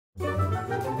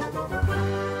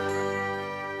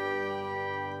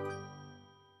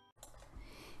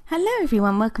Hello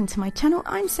everyone, welcome to my channel.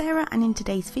 I'm Sarah and in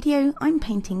today's video I'm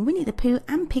painting Winnie the Pooh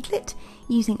and Piglet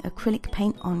using acrylic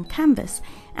paint on canvas.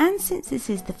 And since this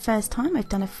is the first time I've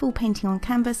done a full painting on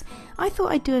canvas, I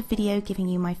thought I'd do a video giving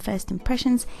you my first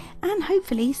impressions and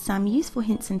hopefully some useful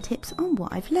hints and tips on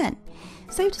what I've learned.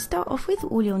 So to start off with,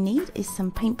 all you'll need is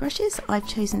some paintbrushes. I've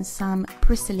chosen some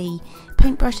bristly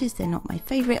paintbrushes, they're not my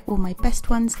favourite or my best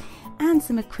ones, and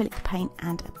some acrylic paint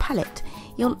and a palette.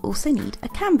 You'll also need a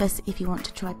canvas if you want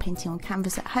to try painting on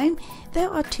canvas at home. There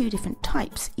are two different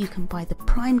types. You can buy the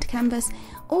primed canvas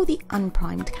or the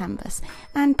unprimed canvas,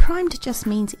 and primed just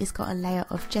means it's got a layer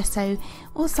of gesso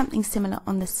or something similar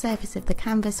on the surface of the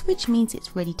canvas, which means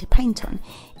it's ready to paint on.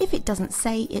 If it doesn't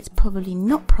say, it's probably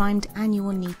not primed and you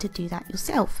will need to do that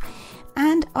yourself.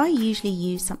 And I usually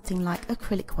use something like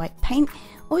acrylic white paint,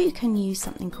 or you can use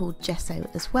something called gesso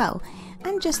as well,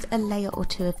 and just a layer or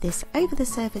two of this over the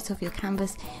surface of your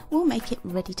canvas will make it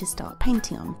ready to start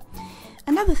painting on.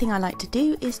 Another thing I like to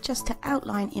do is just to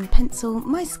outline in pencil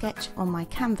my sketch on my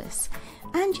canvas,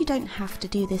 and you don't have to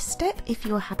do this step. If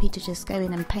you're happy to just go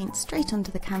in and paint straight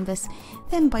onto the canvas,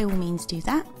 then by all means do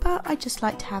that, but I just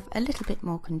like to have a little bit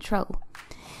more control.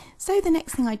 So the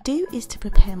next thing I do is to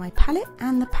prepare my palette,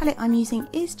 and the palette I'm using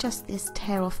is just this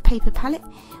tear off paper palette,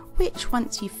 which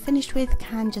once you've finished with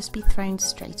can just be thrown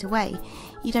straight away.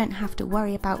 You don't have to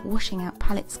worry about washing out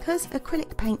palettes because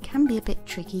acrylic paint can be a bit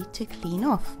tricky to clean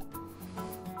off.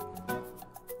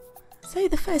 So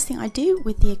the first thing I do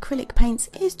with the acrylic paints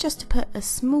is just to put a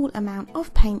small amount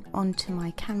of paint onto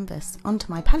my canvas, onto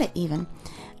my palette even.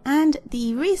 And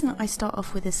the reason I start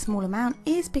off with a small amount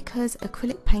is because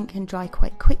acrylic paint can dry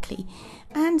quite quickly,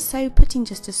 and so putting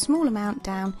just a small amount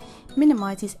down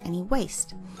minimises any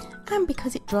waste. And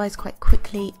because it dries quite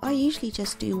quickly, I usually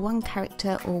just do one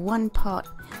character or one part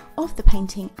of the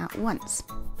painting at once.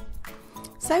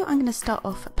 So I'm going to start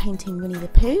off painting Winnie the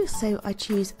Pooh, so I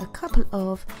choose a couple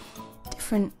of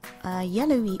different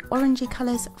yellowy orangey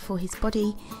colours for his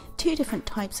body, two different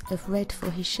types of red for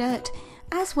his shirt,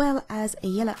 as well as a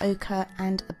yellow ochre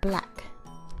and a black.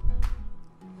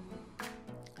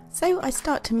 So I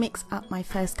start to mix up my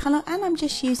first colour, and I'm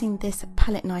just using this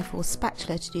palette knife or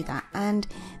spatula to do that. And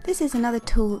this is another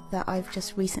tool that I've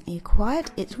just recently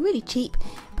acquired. It's really cheap,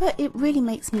 but it really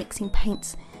makes mixing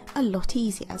paints a lot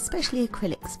easier, especially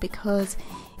acrylics, because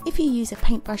if you use a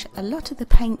paintbrush, a lot of the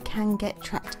paint can get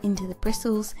trapped into the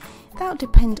bristles. That'll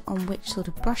depend on which sort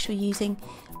of brush you're using,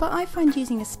 but I find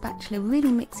using a spatula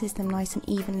really mixes them nice and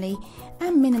evenly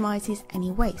and minimises any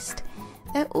waste.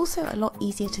 They're also a lot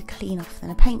easier to clean off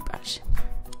than a paintbrush.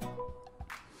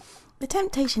 The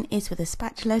temptation is with a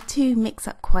spatula to mix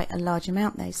up quite a large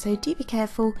amount though, so do be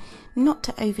careful not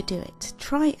to overdo it.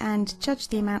 Try and judge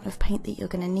the amount of paint that you're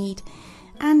going to need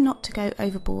and not to go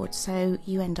overboard so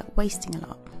you end up wasting a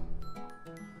lot.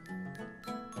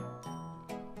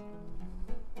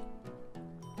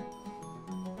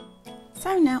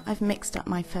 So now I've mixed up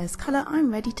my first colour,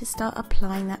 I'm ready to start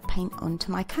applying that paint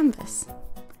onto my canvas.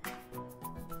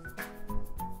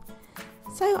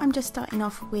 So I'm just starting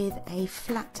off with a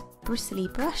flat bristly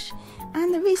brush,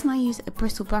 and the reason I use a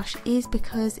bristle brush is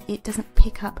because it doesn't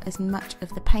pick up as much of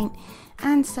the paint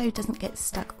and so doesn't get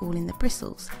stuck all in the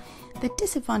bristles. The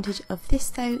disadvantage of this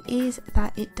though is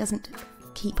that it doesn't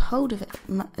keep hold of it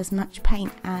as much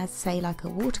paint as say like a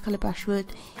watercolour brush would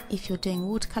if you're doing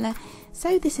watercolour,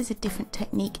 so this is a different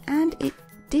technique, and it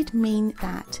did mean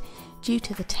that due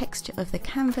to the texture of the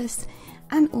canvas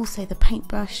and also the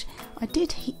paintbrush, I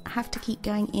did have to keep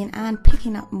going in and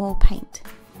picking up more paint.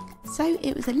 So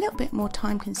it was a little bit more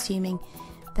time consuming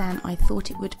than I thought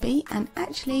it would be, and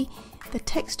actually the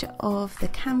texture of the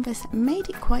canvas made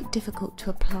it quite difficult to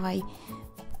apply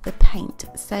the paint.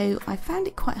 So I found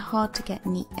it quite hard to get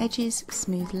neat edges,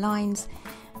 smooth lines,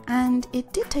 and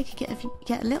it did take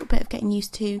a little bit of getting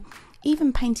used to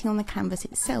even painting on the canvas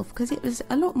itself, because it was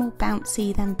a lot more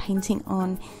bouncy than painting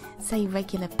on say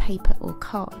regular paper or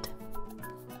card.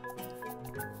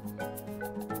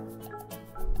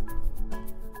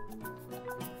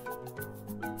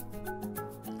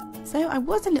 So I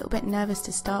was a little bit nervous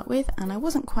to start with, and I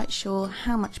wasn't quite sure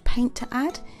how much paint to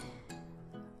add.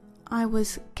 I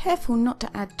was careful not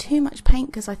to add too much paint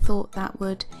because I thought that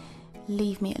would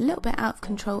leave me a little bit out of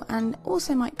control and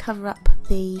also might cover up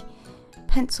the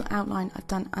pencil outline I've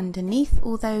done underneath,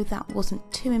 although that wasn't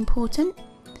too important.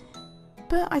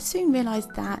 But I soon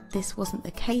realised that this wasn't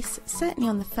the case. Certainly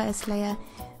on the first layer,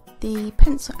 the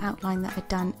pencil outline that I'd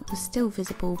done was still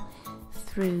visible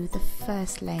through the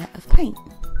first layer of paint.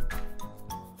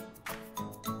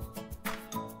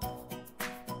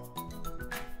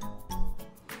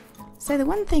 So the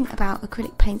one thing about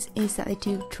acrylic paints is that they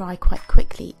do dry quite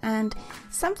quickly, and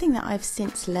something that I've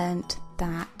since learnt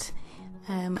that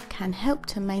can help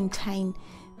to maintain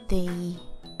the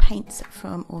paints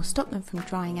from, or stop them from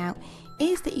drying out,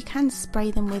 is that you can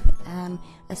spray them with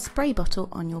a spray bottle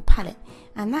on your palette,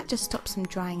 and that just stops them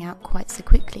drying out quite so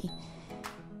quickly.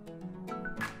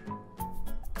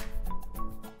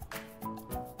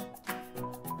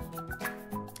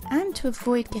 And to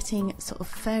avoid getting sort of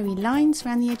furry lines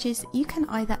around the edges, you can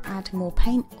either add more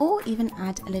paint or even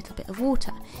add a little bit of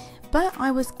water. But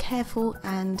I was careful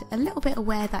and a little bit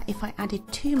aware that if I added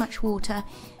too much water,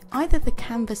 either the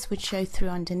canvas would show through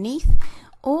underneath,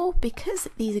 or because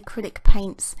these acrylic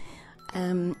paints,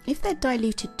 if they're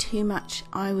diluted too much,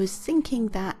 I was thinking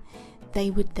that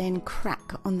they would then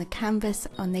crack on the canvas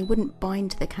and they wouldn't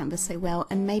bind to the canvas so well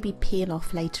and maybe peel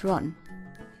off later on.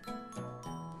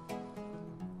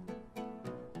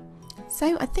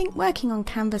 So I think working on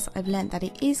canvas, I've learnt that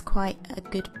it is quite a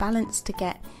good balance to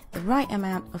get the right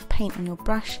amount of paint on your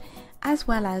brush, as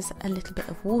well as a little bit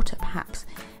of water perhaps.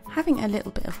 Having a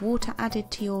little bit of water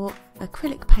added to your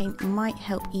acrylic paint might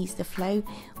help ease the flow,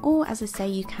 or as I say,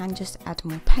 you can just add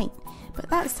more paint. But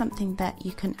that's something that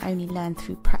you can only learn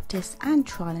through practice and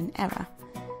trial and error.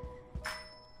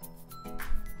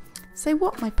 So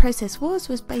what my process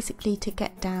was basically to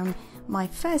get down my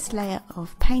first layer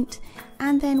of paint,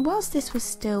 and then whilst this was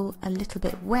still a little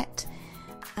bit wet,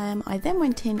 I then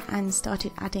went in and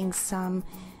started adding some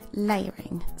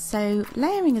layering. So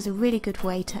layering is a really good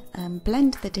way to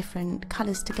blend the different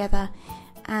colours together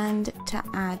and to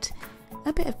add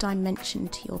a bit of dimension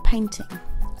to your painting.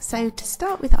 So to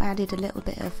start with, I added a little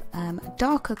bit of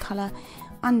darker colour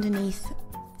underneath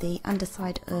the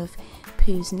underside of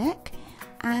Pooh's neck,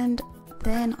 and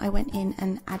then I went in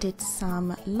and added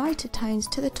some lighter tones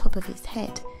to the top of his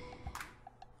head,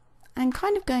 and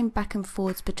kind of going back and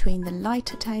forwards between the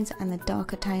lighter tones and the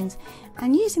darker tones,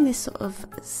 and using this sort of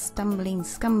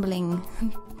stumbling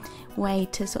way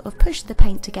to sort of push the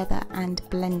paint together and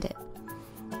blend it.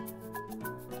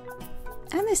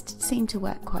 And this seemed to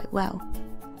work quite well.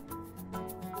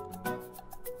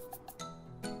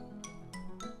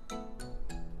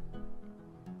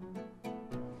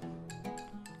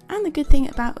 And the good thing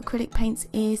about acrylic paints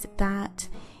is that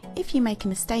if you make a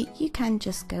mistake, you can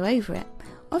just go over it.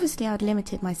 Obviously I'd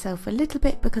limited myself a little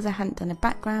bit because I hadn't done a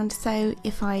background, so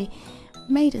if I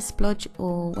made a splodge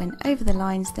or went over the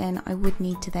lines, then I would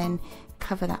need to then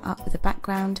cover that up with a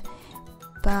background,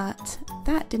 but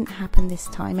that didn't happen this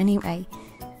time anyway.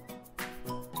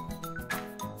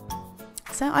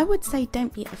 So I would say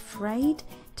don't be afraid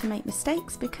to make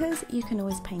mistakes, because you can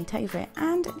always paint over it,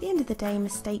 and at the end of the day,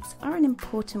 mistakes are an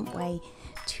important way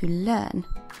to learn.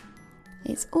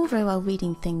 It's all very well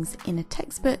reading things in a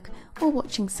textbook or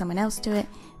watching someone else do it,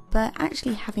 but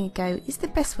actually having a go is the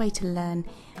best way to learn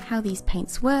how these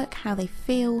paints work, how they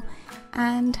feel,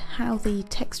 and how the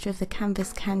texture of the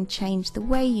canvas can change the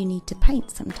way you need to paint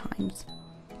sometimes.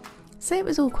 So it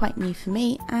was all quite new for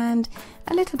me and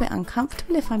a little bit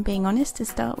uncomfortable, if I'm being honest, to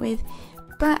start with.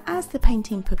 But as the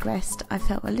painting progressed, I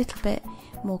felt a little bit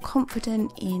more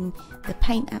confident in the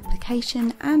paint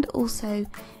application and also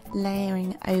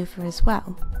layering over as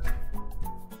well.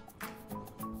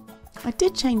 I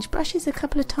did change brushes a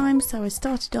couple of times, so I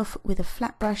started off with a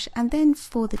flat brush, and then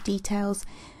for the details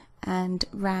and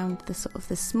round the sort of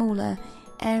the smaller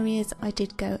areas, I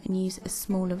did go and use a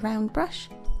smaller round brush.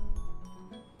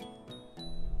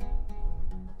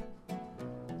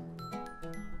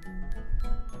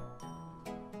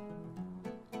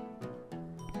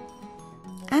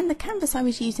 And the canvas I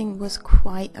was using was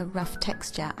quite a rough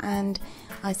texture, and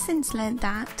I've since learned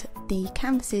that the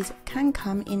canvases can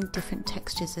come in different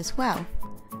textures as well.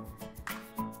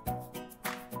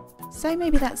 So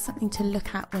maybe that's something to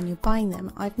look at when you're buying them.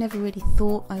 I've never really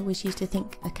thought, I always used to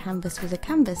think a canvas was a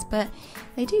canvas, but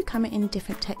they do come in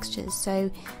different textures. So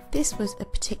this was a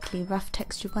particularly rough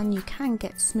texture one. You can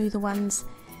get smoother ones,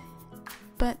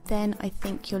 but then I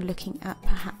think you're looking at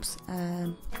perhaps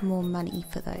more money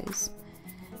for those.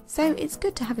 So it's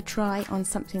good to have a try on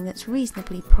something that's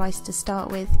reasonably priced to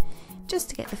start with, just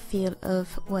to get the feel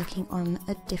of working on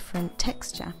a different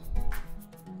texture.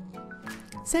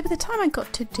 So by the time I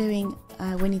got to doing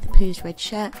Winnie the Pooh's red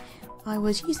shirt, I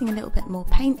was using a little bit more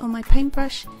paint on my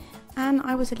paintbrush, and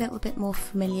I was a little bit more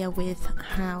familiar with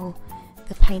how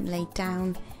the paint laid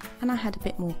down, and I had a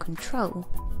bit more control.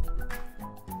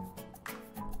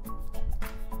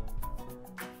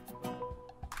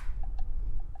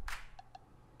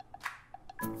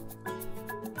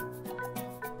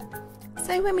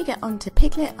 So when we get on to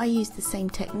Piglet, I used the same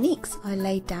techniques. I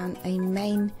laid down a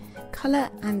main colour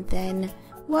and then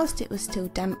whilst it was still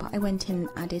damp, I went in and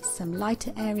added some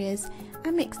lighter areas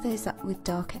and mixed those up with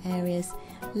darker areas,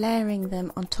 layering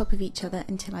them on top of each other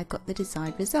until I got the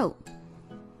desired result.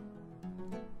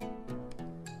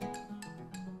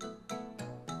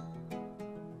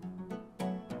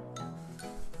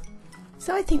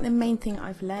 So I think the main thing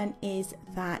I've learned is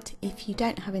that if you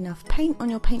don't have enough paint on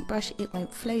your paintbrush, it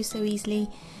won't flow so easily,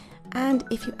 and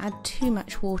if you add too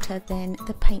much water, then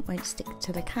the paint won't stick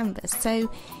to the canvas.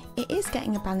 So it is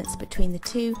getting a balance between the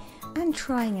two and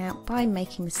trying out by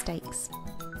making mistakes.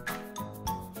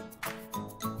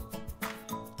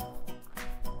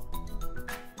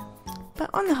 But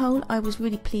on the whole, I was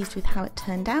really pleased with how it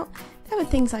turned out. There were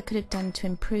things I could have done to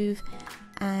improve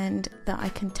and that I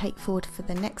can take forward for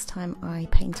the next time I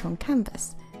paint on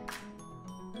canvas.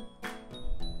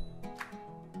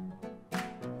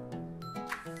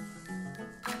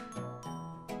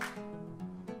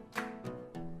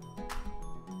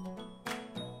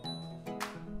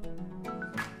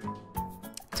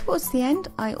 Towards the end,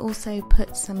 I also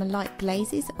put some light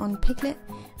glazes on Piglet,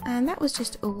 and that was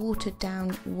just a watered down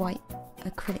white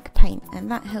acrylic paint,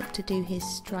 and that helped to do his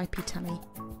stripy tummy.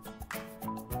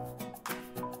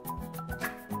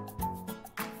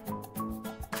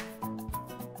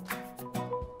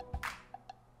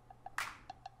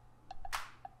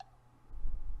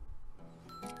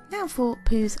 Now for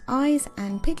Pooh's eyes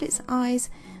and Piglet's eyes,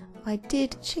 I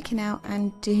did chicken out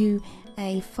and do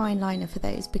a fine liner for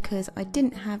those because I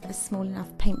didn't have a small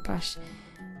enough paintbrush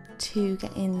to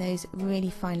get in those really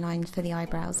fine lines for the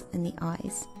eyebrows and the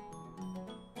eyes.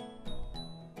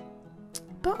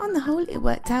 But on the whole, it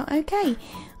worked out okay.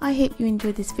 I hope you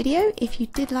enjoyed this video. If you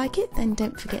did like it, then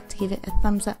don't forget to give it a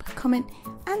thumbs up, comment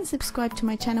and subscribe to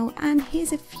my channel, and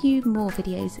here's a few more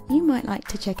videos you might like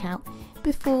to check out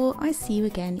before I see you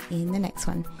again in the next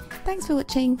one. Thanks for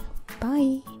watching.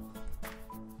 Bye.